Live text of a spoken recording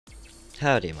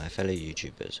Howdy my fellow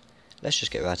YouTubers, let's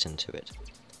just get right into it.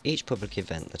 Each public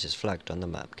event that is flagged on the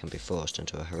map can be forced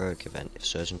into a heroic event if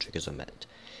certain triggers are met.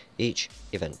 Each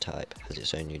event type has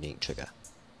its own unique trigger.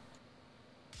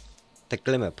 The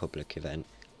Glimmer public event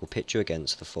will pit you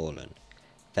against the Fallen.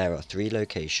 There are 3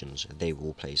 locations they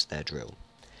will place their drill.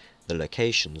 The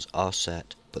locations are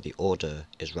set, but the order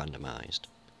is randomized.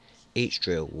 Each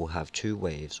drill will have 2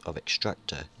 waves of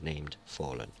extractor named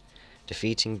Fallen.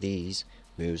 Defeating these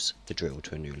moves the drill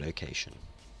to a new location.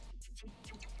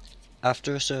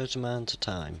 After a certain amount of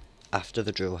time, after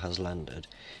the drill has landed,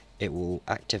 it will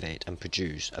activate and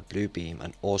produce a blue beam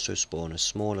and also spawn a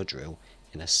smaller drill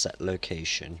in a set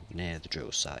location near the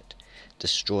drill site.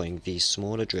 Destroying these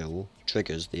smaller drill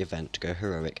triggers the event to go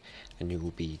heroic, and you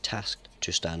will be tasked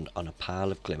to stand on a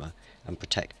pile of glimmer and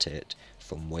protect it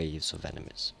from waves of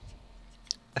enemies.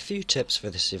 A few tips for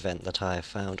this event that I have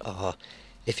found are: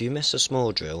 if you miss a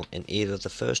small drill in either of the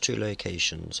first 2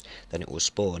 locations, then it will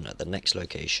spawn at the next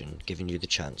location, giving you the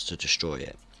chance to destroy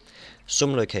it.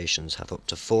 Some locations have up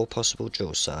to 4 possible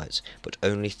drill sites, but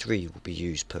only 3 will be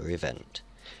used per event.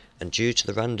 And due to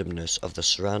the randomness of the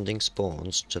surrounding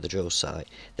spawns to the drill site,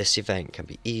 this event can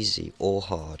be easy or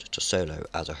hard to solo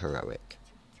as a heroic.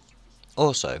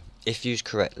 Also, if used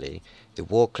correctly, the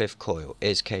Warcliff coil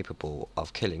is capable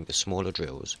of killing the smaller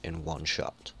drills in one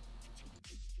shot.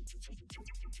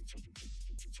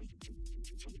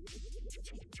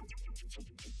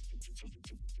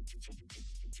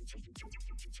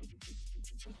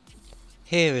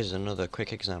 Here is another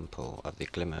quick example of the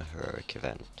Glimmer heroic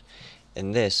event.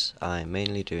 In this, I am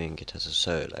mainly doing it as a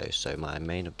solo, so my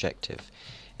main objective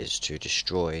is to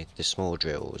destroy the small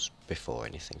drills before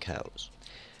anything else.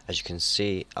 As you can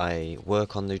see, I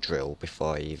work on the drill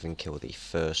before I even kill the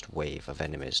first wave of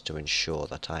enemies to ensure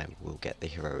that I will get the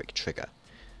heroic trigger.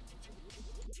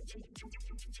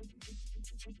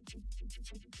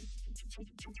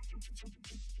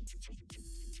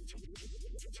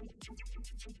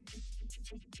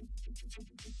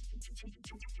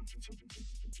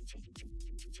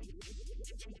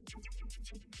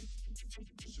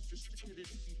 Sophisticated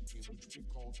heat beam, which we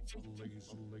call a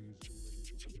laser.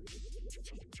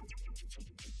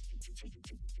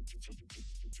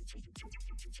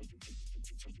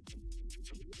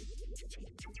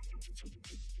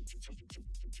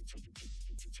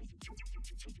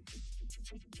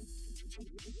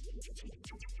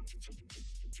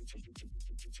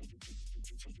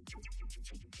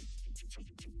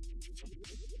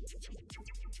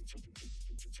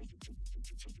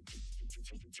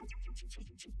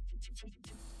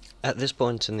 At this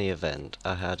point in the event,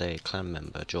 I had a clan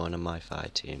member join on my fire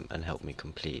team and help me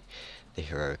complete the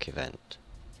heroic event.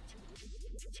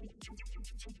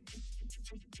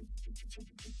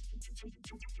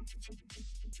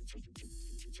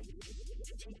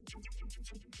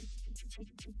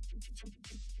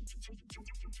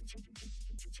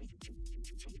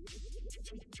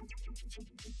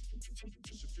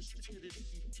 Sophisticated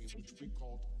heat beam, which we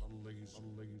call a laser.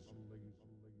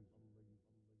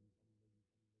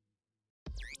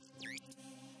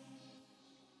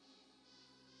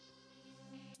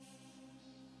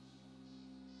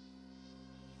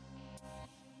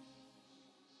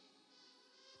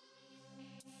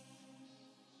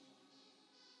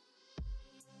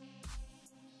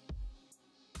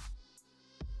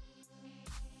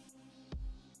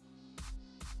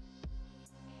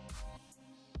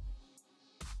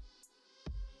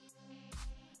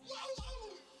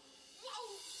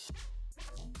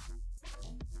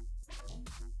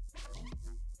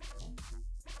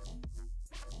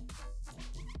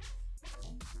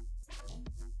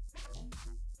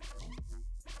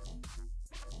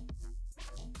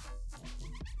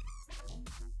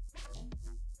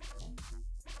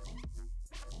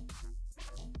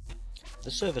 The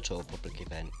Servitor public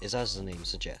event is as the name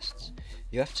suggests.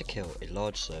 You have to kill a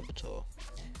large Servitor.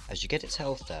 As you get its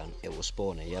health down, it will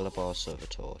spawn a yellow bar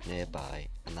Servitor nearby,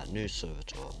 and that new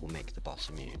Servitor will make the boss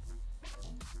immune.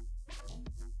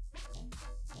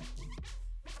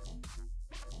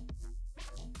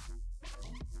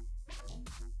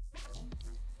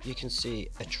 You can see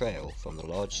a trail from the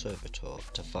large Servitor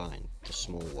to find the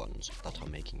small ones that are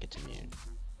making it immune.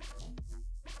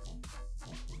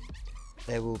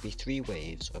 There will be 3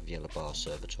 waves of yellow bar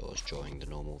Servitors during the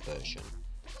normal version.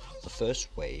 The first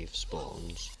wave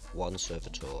spawns 1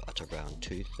 Servitor at around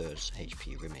 2/3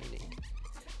 HP remaining.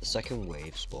 The second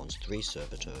wave spawns 3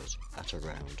 Servitors at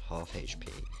around half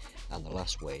HP, and the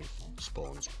last wave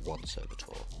spawns 1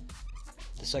 Servitor.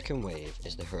 The second wave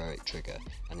is the heroic trigger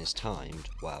and is timed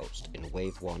whilst in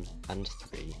wave 1 and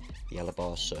 3 the yellow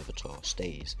bar Servitor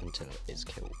stays until it is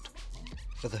killed.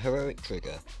 For the heroic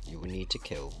trigger, you will need to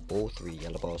kill all 3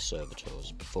 yellow bar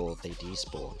servitors before they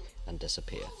despawn and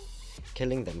disappear.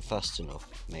 Killing them fast enough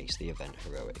makes the event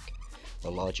heroic.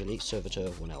 The large elite servitor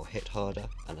will now hit harder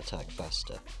and attack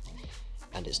faster,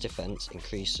 and its defense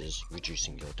increases,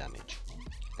 reducing your damage.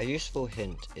 A useful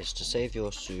hint is to save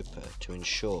your super to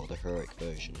ensure the heroic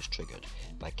version is triggered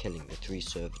by killing the 3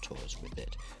 servitors with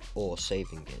it, or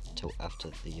saving it till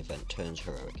after the event turns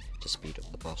heroic to speed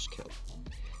up the boss kill.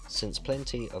 Since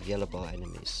plenty of yellow bar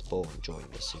enemies spawn during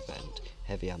this event,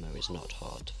 heavy ammo is not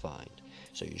hard to find,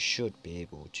 so you should be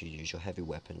able to use your heavy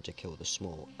weapon to kill the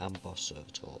small and boss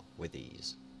servitor with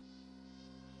ease.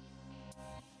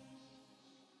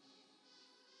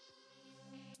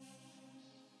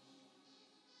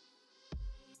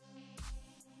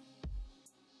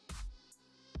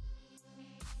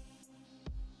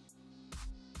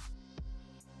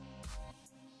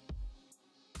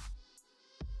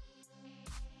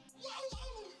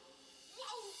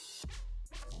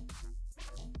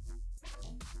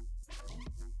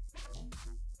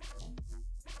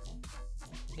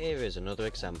 Here is another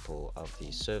example of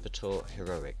the Servitor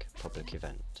Heroic public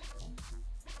event.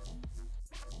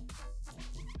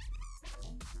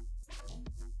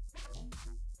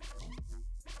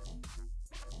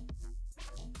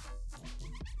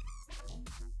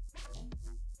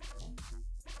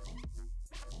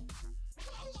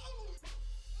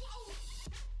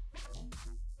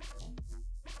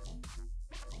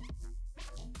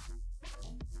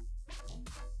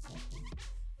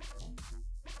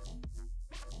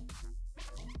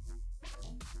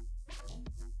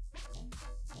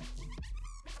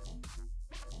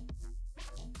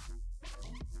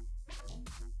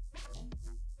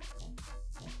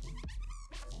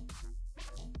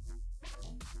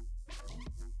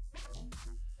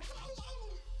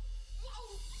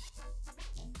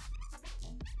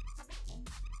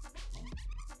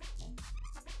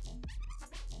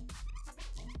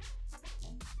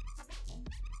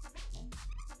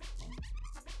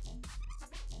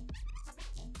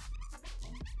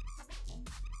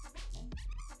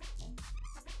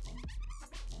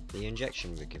 The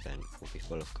injection rig event will be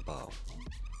full of Cabal.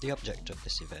 The object of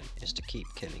this event is to keep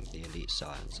killing the elite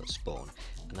scions that spawn,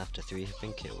 and after 3 have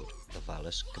been killed, the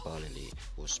Valus Cabal elite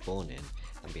will spawn in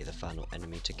and be the final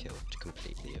enemy to kill to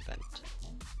complete the event.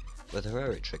 For the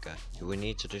heroic trigger, you will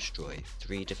need to destroy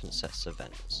 3 different sets of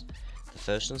vents. The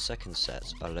first and second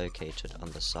sets are located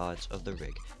on the sides of the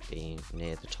rig, being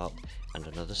near the top, and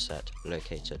another set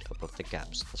located above the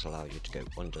gaps that allow you to go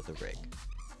under the rig.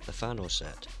 The final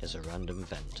set is a random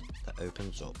vent that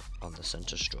opens up on the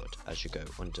centre strut as you go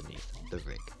underneath the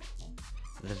rig.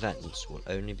 The vents will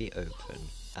only be open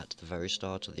at the very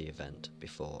start of the event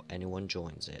before anyone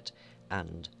joins it,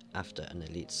 and after an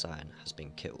elite scion has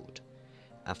been killed.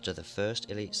 After the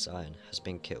first elite scion has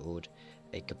been killed,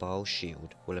 a Cabal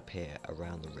shield will appear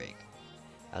around the rig.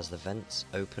 As the vents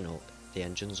open up, the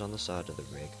engines on the side of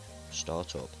the rig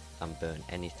start up and burn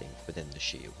anything within the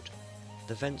shield.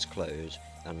 The vents close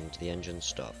and the engines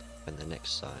stop when the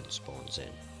next scion spawns in.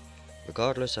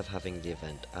 Regardless of having the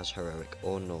event as heroic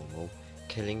or normal,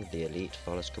 killing the elite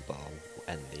Valus Cabal will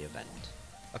end the event.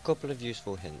 A couple of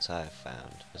useful hints I have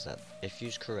found is that if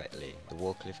used correctly, the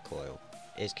Warcliffe coil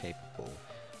is capable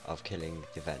of killing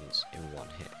the vents in one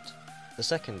hit. The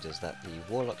second is that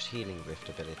the Warlock's Healing Rift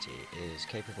ability is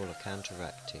capable of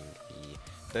counteracting the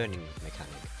burning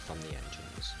mechanic from the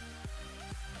engines.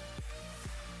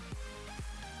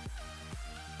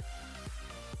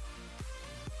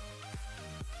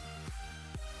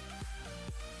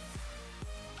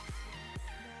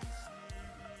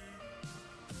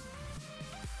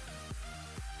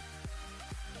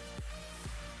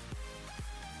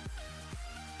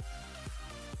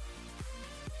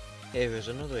 Here is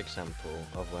another example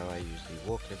of where I use the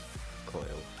Warcliffe coil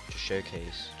to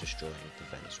showcase destroying the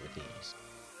vents with ease.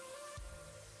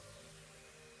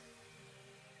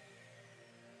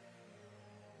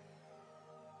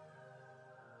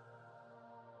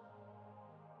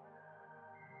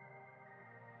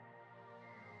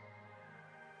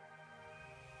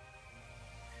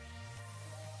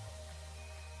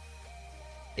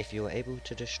 If you are able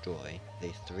to destroy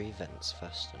the 3 vents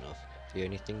fast enough, the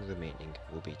only thing remaining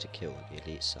will be to kill the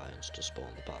elite scions to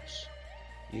spawn the boss.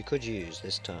 You could use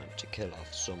this time to kill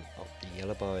off some of the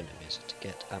yellow bar enemies to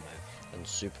get ammo and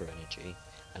super energy,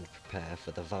 and prepare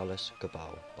for the Valus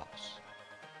Cabal boss.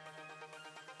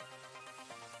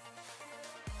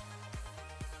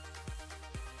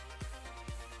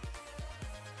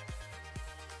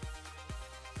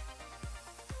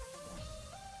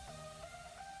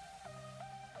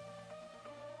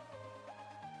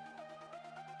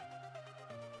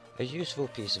 A useful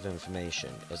piece of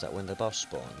information is that when the boss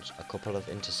spawns, a couple of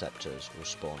interceptors will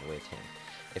spawn with him.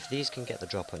 If these can get the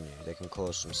drop on you, they can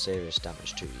cause some serious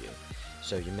damage to you,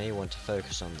 so you may want to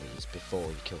focus on these before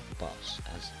you kill the boss,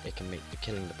 as it can make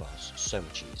killing the boss so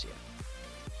much easier.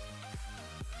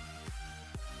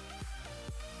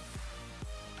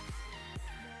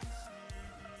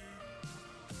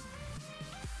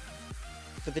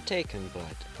 For the Taken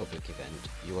Blight public event,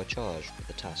 you are charged with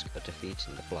the task of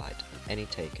defeating the Blight and any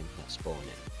Taken that spawn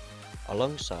in.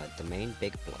 Alongside the main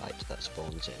big Blight that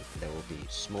spawns in, there will be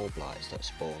small Blights that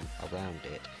spawn around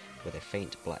it with a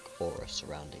faint black aura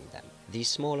surrounding them. These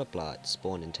smaller Blights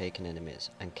spawn in Taken enemies,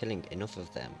 and killing enough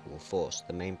of them will force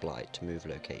the main Blight to move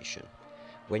location.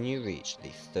 When you reach the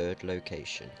third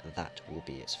location, that will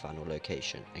be its final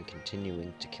location, and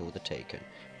continuing to kill the Taken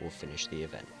will finish the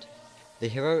event. The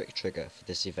heroic trigger for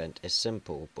this event is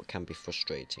simple but can be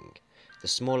frustrating. The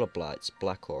smaller Blight's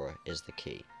black aura is the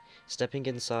key. Stepping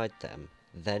inside them,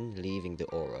 then leaving the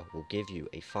aura will give you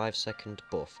a 5-second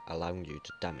buff allowing you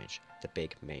to damage the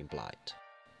big main Blight.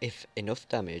 If enough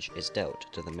damage is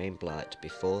dealt to the main Blight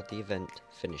before the event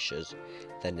finishes,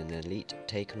 then an elite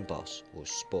Taken boss will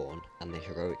spawn and the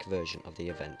heroic version of the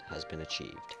event has been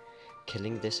achieved.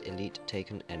 Killing this elite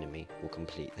Taken enemy will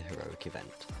complete the heroic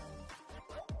event.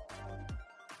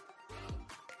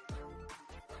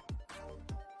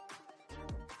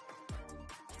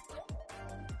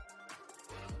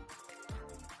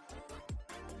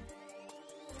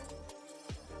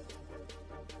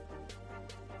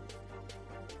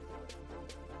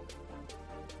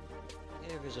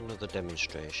 Here is another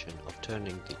demonstration of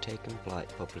turning the Taken Blight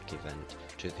public event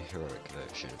to the heroic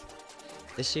version.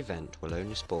 This event will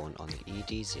only spawn on the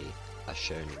EDZ as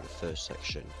shown in the first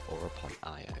section or upon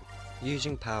IO.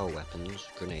 Using power weapons,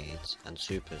 grenades and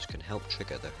supers can help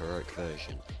trigger the heroic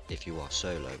version if you are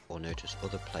solo or notice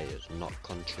other players not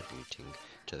contributing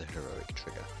to the heroic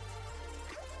trigger.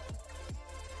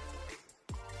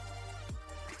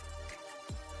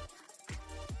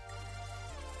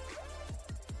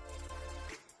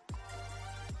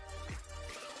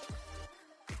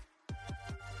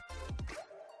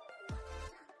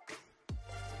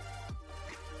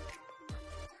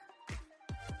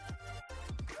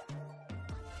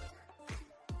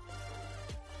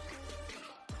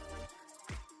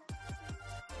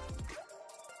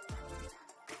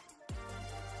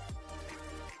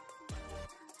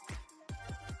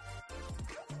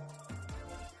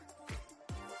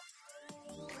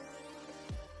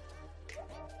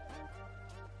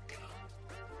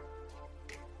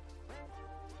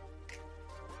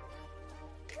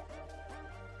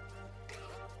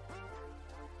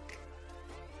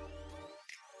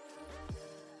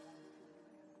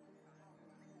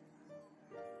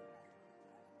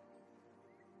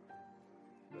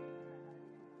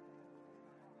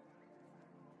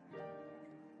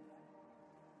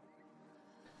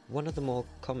 One of the more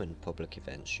common public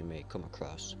events you may come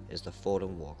across is the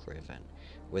Fallen Walker event.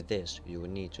 With this, you will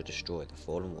need to destroy the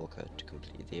Fallen Walker to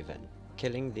complete the event.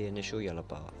 Killing the initial yellow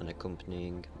bar and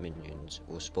accompanying minions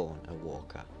will spawn a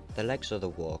Walker. The legs of the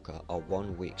Walker are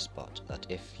one weak spot that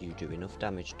if you do enough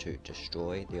damage to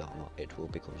destroy the armor, it will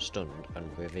become stunned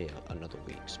and reveal another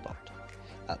weak spot.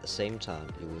 At the same time,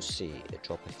 you will see it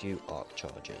drop a few arc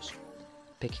charges.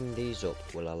 Picking these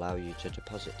up will allow you to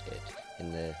deposit it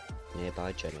in the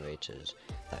nearby generators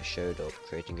that showed up,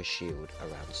 creating a shield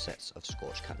around sets of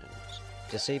Scorch Cannons.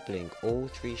 Disabling all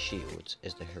 3 shields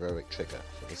is the heroic trigger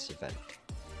for this event.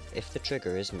 If the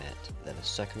trigger is met, then a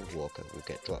second Walker will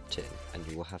get dropped in and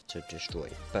you will have to destroy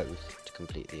both to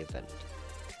complete the event.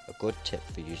 A good tip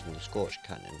for using the Scorch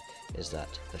Cannon is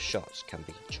that the shots can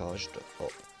be charged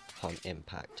up upon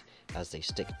impact as they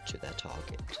stick to their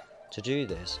target. To do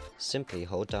this, simply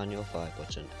hold down your fire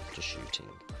button after shooting.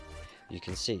 You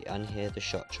can see and hear the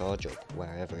shot charge up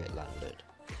wherever it landed.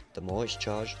 The more it's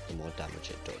charged, the more damage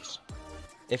it does.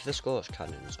 If the Scorch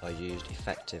Cannons are used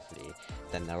effectively,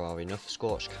 then there are enough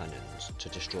Scorch Cannons to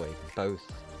destroy both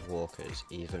Walkers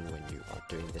even when you are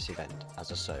doing this event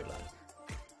as a solo.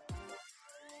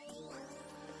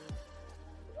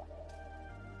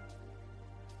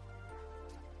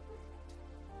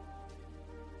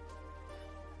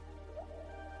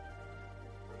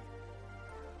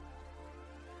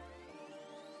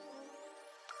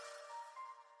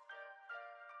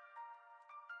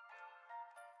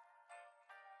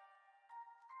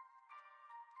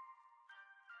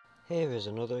 Here is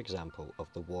another example of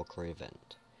the Walker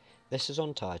event. This is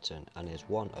on Titan and is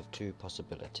one of 2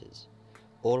 possibilities.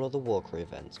 All of the Walker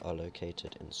events are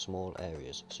located in small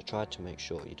areas, so try to make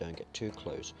sure you don't get too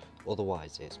close,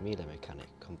 otherwise its melee mechanic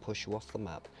can push you off the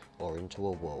map or into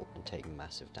a wall and take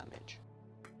massive damage.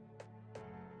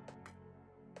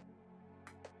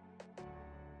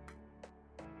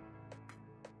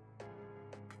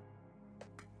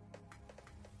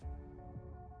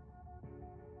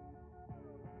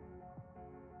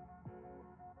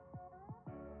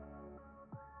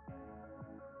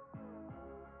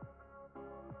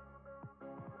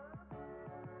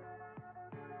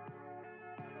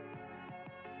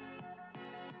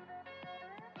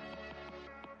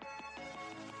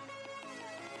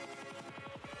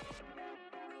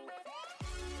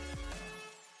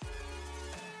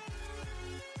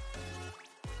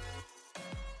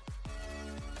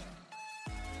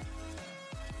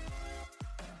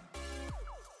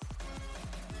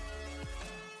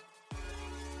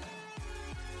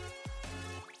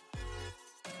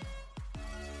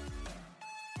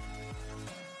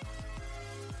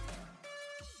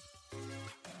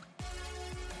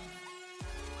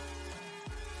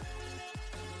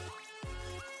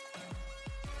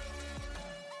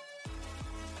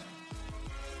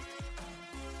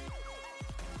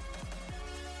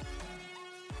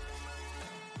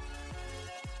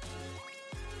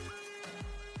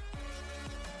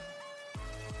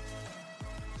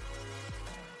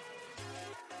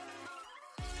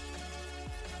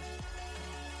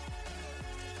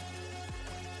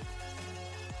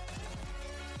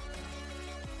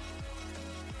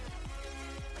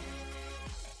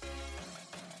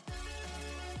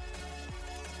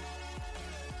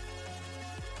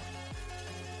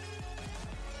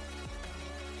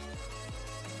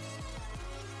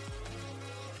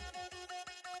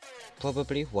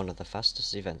 Probably one of the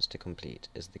fastest events to complete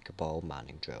is the Cabal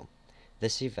Manning Drill.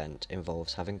 This event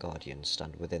involves having Guardians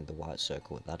stand within the white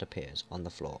circle that appears on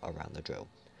the floor around the drill.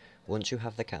 Once you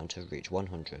have the counter reach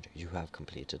 100, you have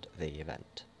completed the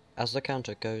event. As the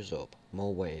counter goes up,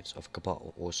 more waves of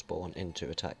Cabal will spawn in to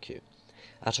attack you.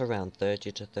 At around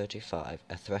 30 to 35,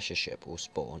 a Thresher ship will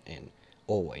spawn in,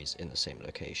 always in the same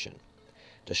location.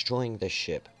 Destroying this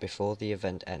ship before the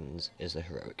event ends is the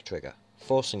heroic trigger.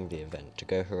 Forcing the event to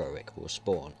go heroic will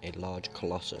spawn a large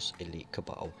Colossus elite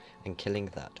Cabal, and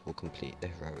killing that will complete the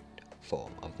heroic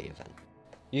form of the event.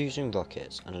 Using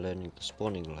rockets and learning the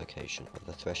spawning location of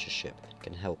the Thresher ship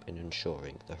can help in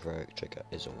ensuring the heroic trigger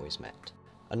is always met.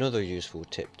 Another useful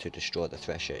tip to destroy the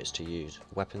Thresher is to use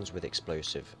weapons with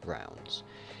explosive rounds.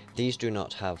 These do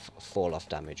not have fall-off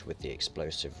damage with the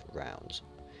explosive rounds.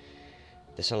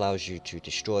 This allows you to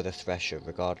destroy the Thresher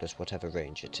regardless whatever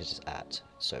range it is at,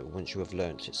 so once you have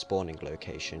learnt its spawning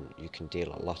location, you can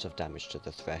deal a lot of damage to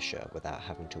the Thresher without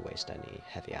having to waste any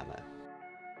heavy ammo.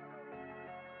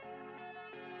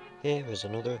 Here is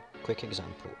another quick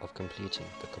example of completing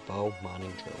the Cabal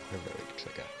Mining Drill heroic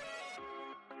trigger.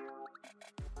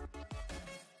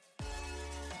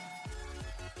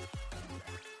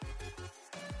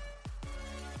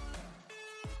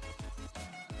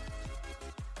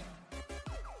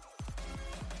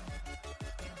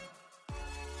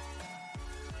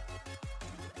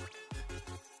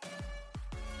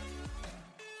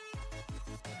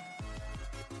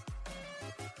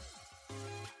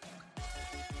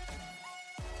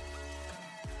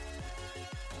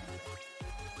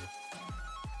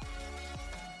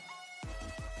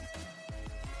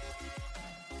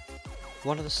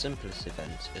 One of the simplest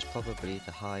events is probably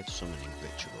the Hive Summoning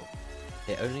Ritual.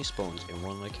 It only spawns in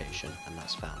one location, and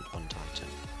that's found on Titan.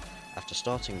 After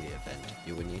starting the event,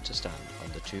 you will need to stand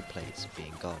on the two plates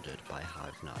being guarded by a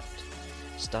Hive Knight.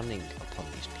 Standing upon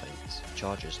these plates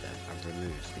charges them and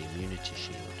removes the immunity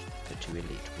shield the two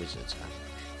elite wizards have,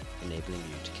 enabling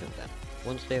you to kill them.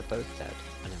 Once they are both dead,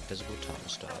 an invisible timer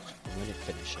starts, and when it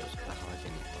finishes, a Hive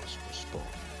elite boss will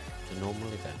spawn. The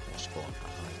normal event will spawn a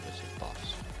Hive wizard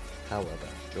boss. However,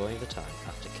 during the time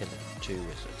after killing two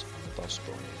wizards and the boss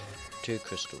spawning, two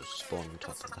crystals spawn on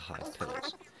top of the Hive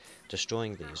pillars.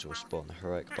 Destroying these will spawn the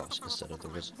heroic boss instead of the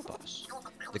wizard boss.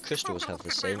 The crystals have the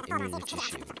same immunity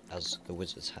shield as the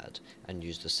wizards had, and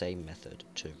use the same method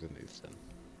to remove them.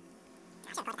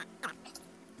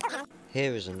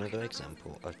 Here is another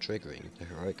example of triggering the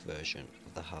heroic version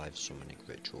of the Hive Summoning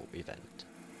Ritual event.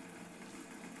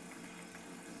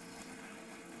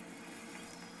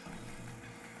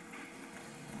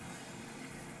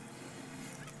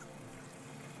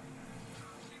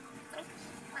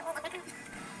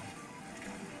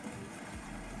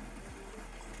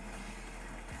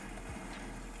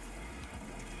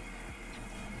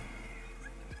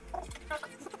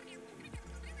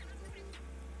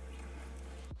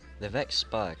 The Vex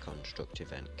Spire construct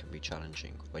event can be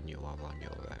challenging when you are on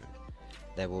your own.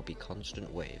 There will be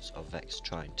constant waves of Vex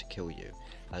trying to kill you,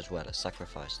 as well as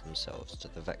sacrifice themselves to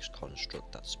the Vex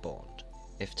construct that spawned.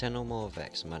 If 10 or more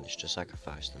Vex manage to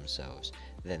sacrifice themselves,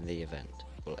 then the event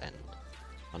will end.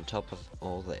 On top of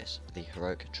all this, the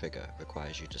heroic trigger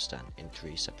requires you to stand in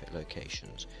 3 separate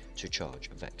locations to charge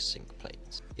Vex sync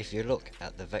plates. If you look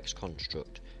at the Vex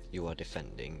construct you are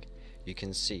defending, you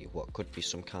can see what could be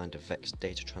some kind of Vex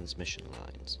data transmission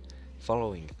lines.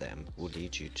 Following them will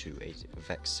lead you to a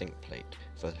Vex sync plate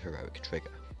for the heroic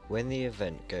trigger. When the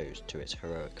event goes to its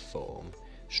heroic form,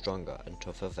 stronger and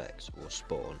tougher Vex will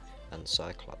spawn, and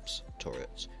Cyclops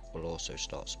turrets will also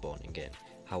start spawning in.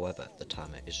 However, the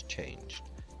timer is changed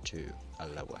to a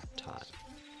lower time.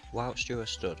 Whilst you are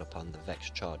stood upon the Vex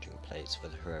charging plates for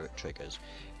the heroic triggers,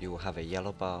 you will have a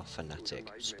yellow bar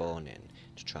fanatic spawn in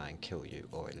to try and kill you,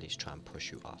 or at least try and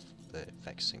push you off the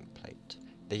Vex sync plate.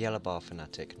 The yellow bar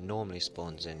fanatic normally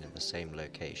spawns in the same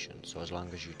location, so as long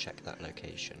as you check that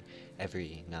location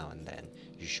every now and then,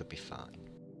 you should be fine.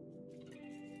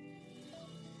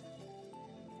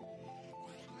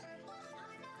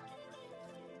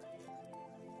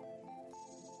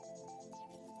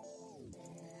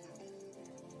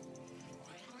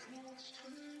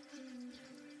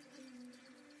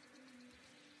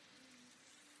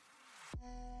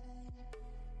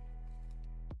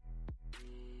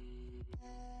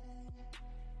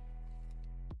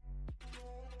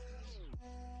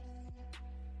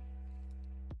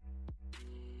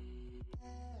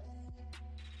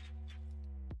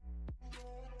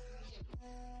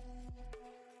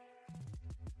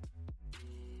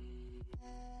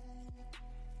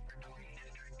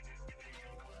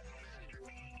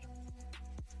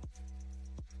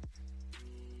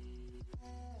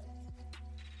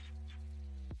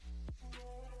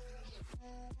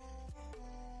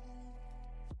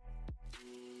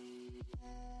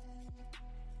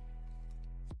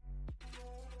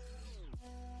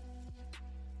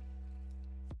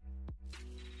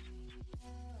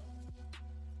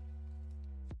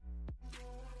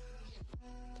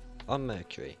 On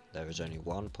Mercury, there is only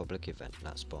one public event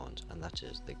that spawns, and that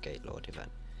is the Gatelord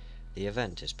event. The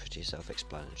event is pretty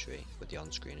self-explanatory with the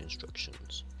on-screen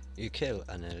instructions. You kill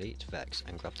an elite Vex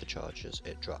and grab the charges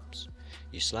it drops.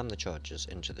 You slam the charges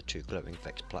into the two glowing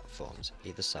Vex platforms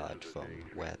either side from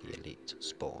where the elite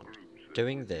spawned.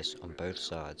 Doing this on both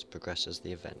sides progresses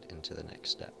the event into the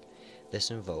next step.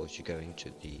 This involves you going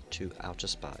to the two outer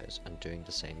spires and doing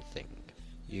the same thing.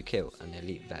 You kill an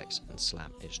elite Vex and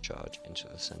slam its charge into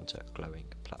the center glowing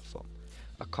platform.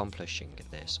 Accomplishing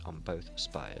this on both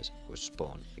spires will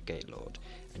spawn a Gatelord,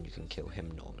 and you can kill him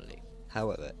normally.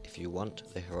 However, if you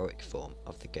want the heroic form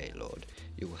of the Gatelord,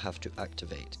 you will have to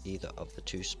activate either of the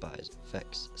two spires'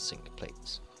 Vex sync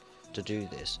plates. To do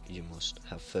this, you must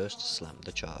have first slammed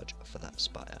the charge for that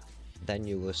spire. Then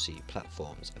you will see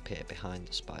platforms appear behind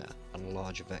the spire and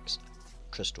large Vex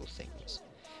crystal things.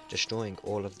 Destroying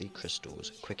all of the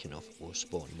crystals quick enough will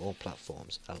spawn more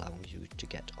platforms, allowing you to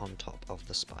get on top of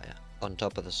the spire. On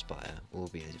top of the spire will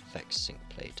be a Vex sync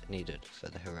plate needed for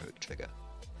the heroic trigger.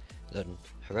 The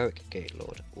heroic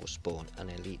Gatelord will spawn an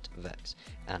elite Vex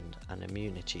and an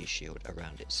immunity shield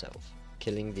around itself.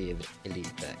 Killing the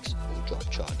elite Vex will drop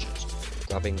charges.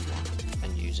 Grabbing one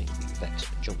and using the Vex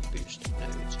jump boost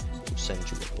nodes will send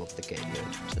you above the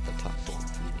Gatelord to the platform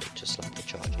you need to slam the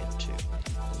charge into,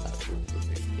 and that will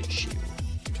remove its shield.